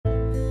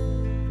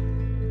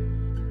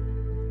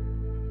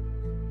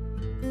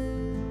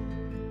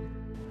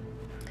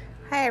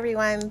Hi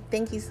everyone,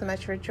 thank you so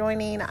much for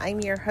joining.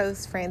 I'm your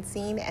host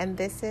Francine and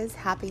this is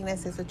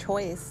Happiness is a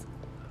Choice.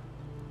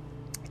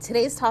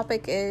 Today's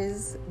topic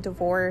is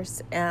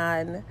divorce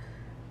and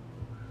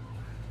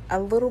a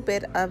little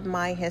bit of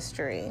my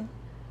history.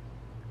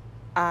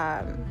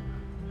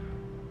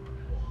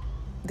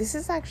 This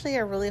is actually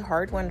a really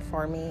hard one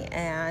for me,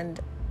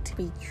 and to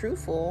be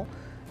truthful,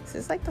 this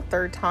is like the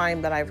third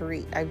time that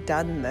I've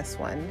done this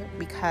one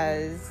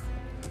because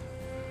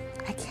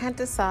I can't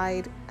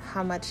decide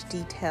how much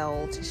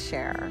detail to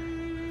share.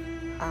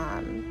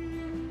 I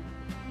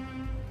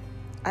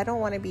don't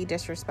want to be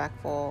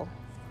disrespectful,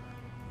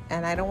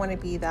 and I don't want to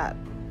be that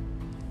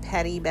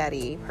petty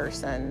Betty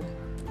person.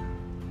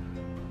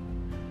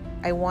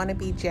 I want to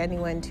be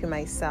genuine to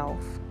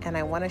myself, and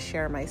I want to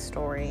share my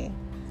story,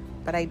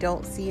 but I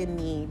don't see a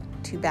need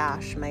to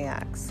bash my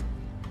ex.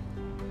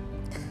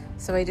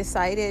 So I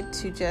decided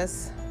to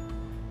just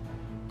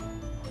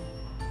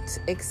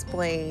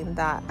explain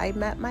that I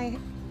met my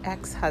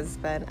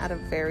ex-husband at a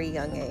very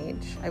young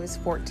age. I was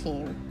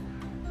 14,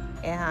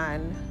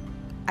 and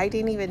I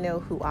didn't even know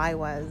who I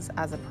was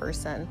as a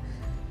person.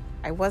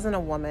 I wasn't a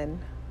woman.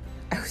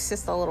 I was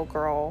just a little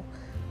girl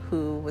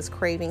who was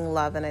craving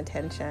love and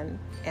attention,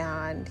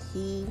 and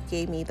he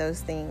gave me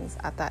those things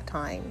at that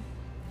time.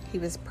 He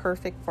was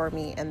perfect for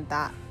me in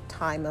that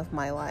time of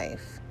my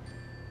life.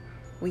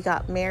 We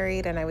got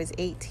married and I was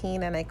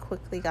 18, and I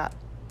quickly got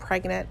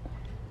pregnant,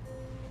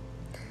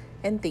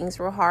 and things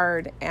were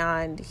hard,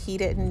 and he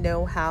didn't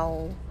know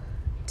how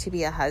to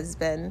be a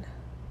husband.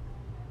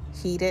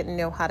 He didn't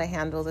know how to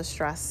handle the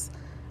stress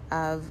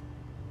of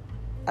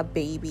a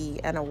baby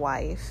and a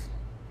wife.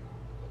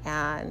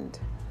 And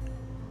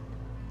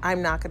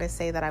I'm not going to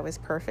say that I was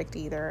perfect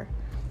either,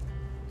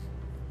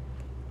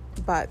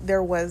 but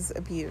there was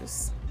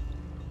abuse.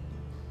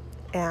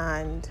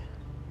 And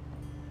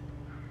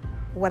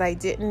what I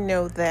didn't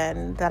know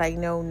then that I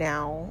know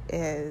now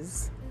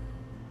is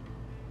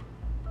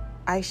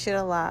I should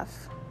have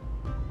left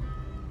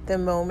the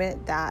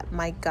moment that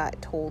my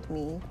gut told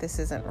me this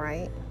isn't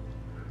right.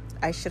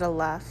 I should have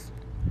left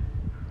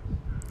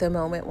the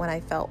moment when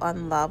I felt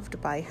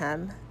unloved by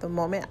him, the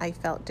moment I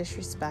felt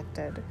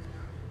disrespected.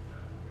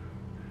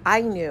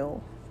 I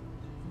knew,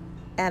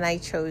 and I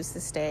chose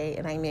to stay,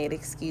 and I made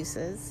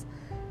excuses.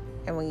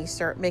 And when you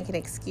start making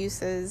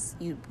excuses,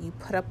 you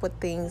put up with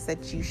things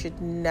that you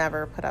should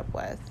never put up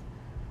with.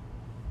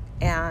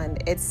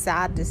 And it's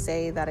sad to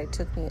say that it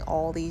took me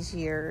all these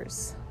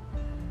years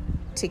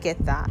to get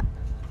that.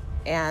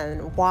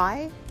 And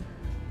why?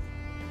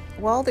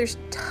 Well, there's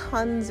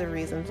tons of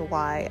reasons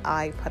why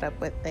I put up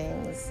with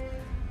things.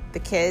 The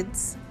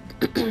kids,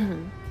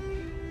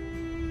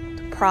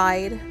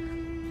 pride,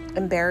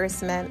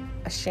 embarrassment,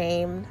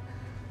 ashamed,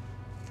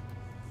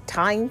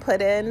 time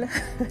put in,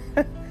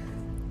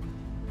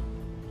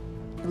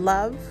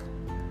 love,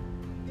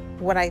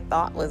 what I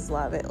thought was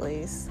love at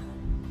least.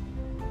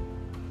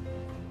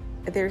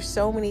 There's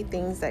so many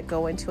things that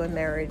go into a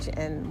marriage,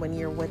 and when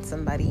you're with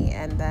somebody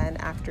and then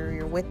after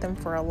you're with them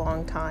for a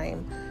long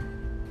time,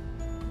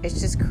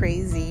 it's just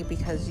crazy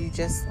because you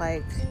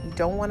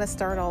don't want to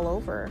start all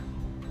over.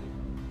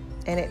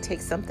 And it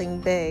takes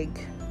something big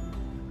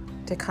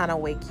to kind of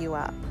wake you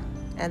up.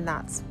 And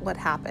that's what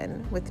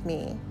happened with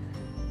me.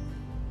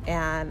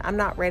 And I'm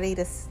not ready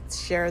to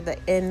share the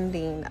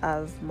ending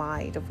of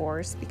my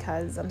divorce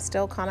because I'm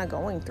still kind of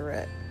going through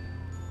it.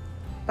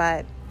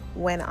 But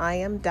when I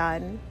am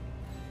done,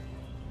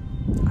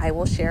 I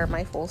will share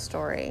my full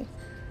story.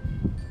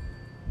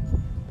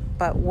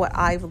 But what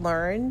I've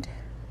learned,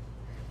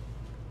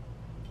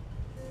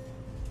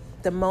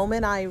 the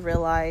moment I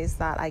realized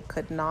that I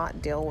could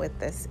not deal with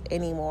this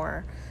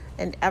anymore,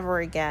 and ever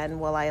again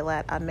will I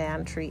let a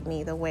man treat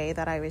me the way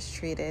that I was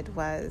treated,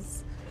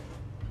 was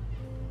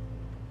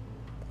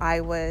I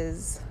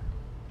was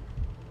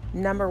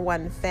number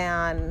one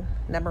fan,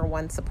 number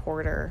one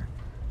supporter,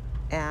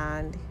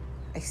 and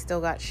I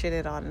still got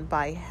shitted on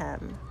by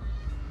him.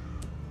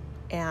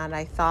 And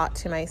I thought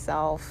to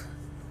myself,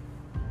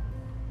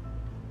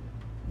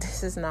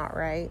 this is not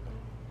right.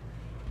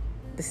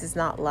 This is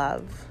not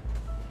love.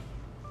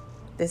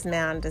 This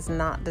man does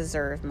not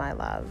deserve my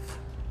love.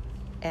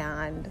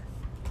 And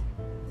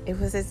it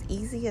was as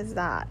easy as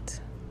that.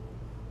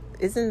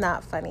 Isn't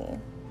that funny?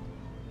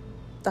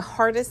 The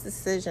hardest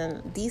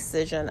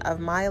decision of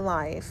my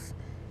life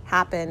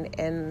happened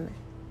in,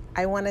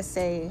 I want to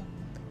say,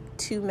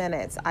 2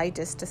 minutes. I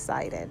just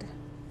decided.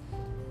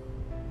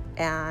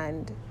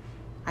 And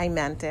I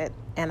meant it,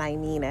 and I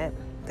mean it.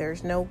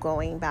 There's no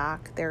going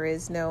back.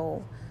 There's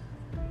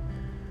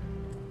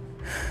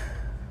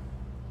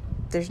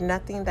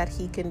nothing that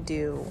he can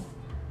do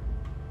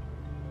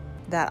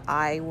that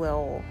I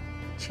will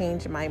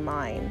change my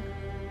mind,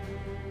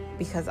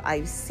 because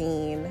I've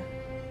seen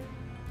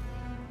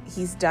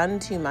he's done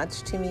too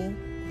much to me,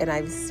 and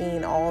I've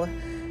seen all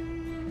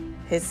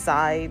his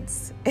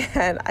sides,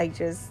 and I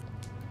just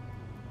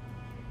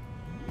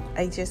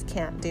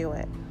can't do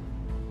it.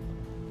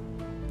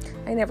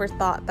 I never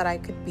thought that I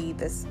could be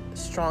this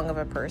strong of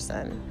a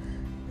person,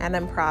 and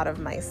I'm proud of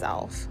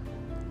myself.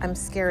 I'm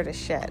scared as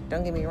shit,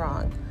 don't get me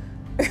wrong.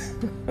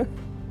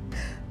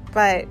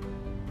 But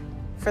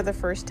for the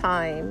first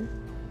time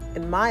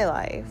in my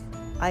life,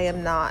 I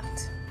am not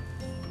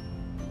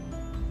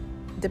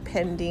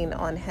depending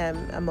on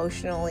him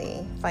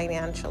emotionally,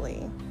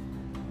 financially.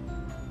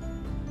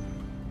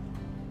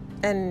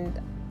 And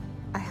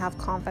I have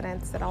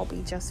confidence that I'll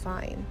be just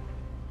fine.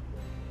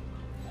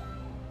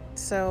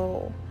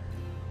 So,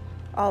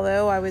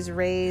 although I was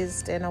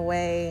raised in a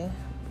way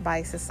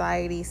by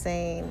society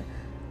saying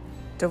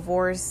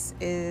divorce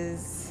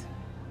is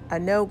a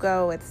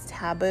no-go, it's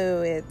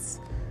taboo, it's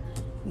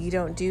you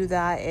don't do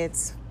that,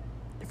 it's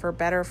for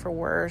better, for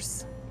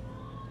worse,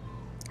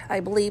 I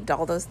believed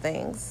all those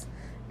things.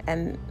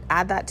 And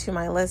add that to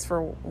my list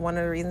for one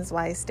of the reasons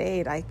why I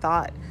stayed. I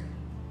thought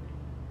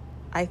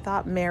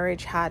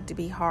marriage had to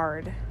be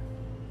hard.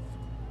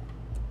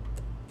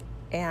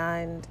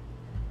 And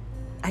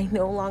I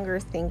no longer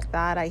think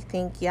that. I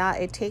think, yeah,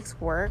 it takes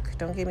work.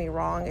 Don't get me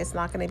wrong. It's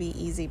not going to be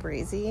easy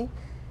breezy.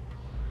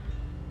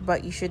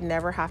 But you should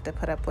never have to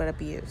put up with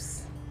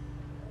abuse.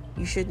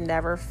 You should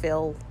never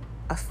feel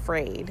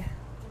afraid.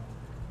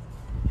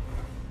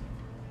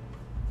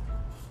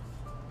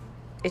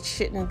 It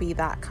shouldn't be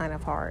that kind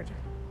of hard.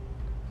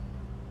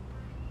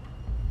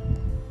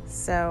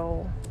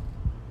 So,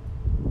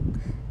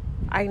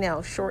 I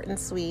know, short and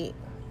sweet,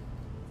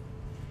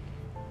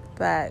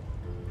 but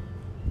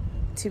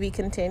to be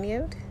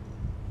continued.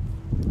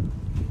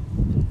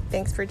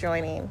 Thanks for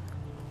joining.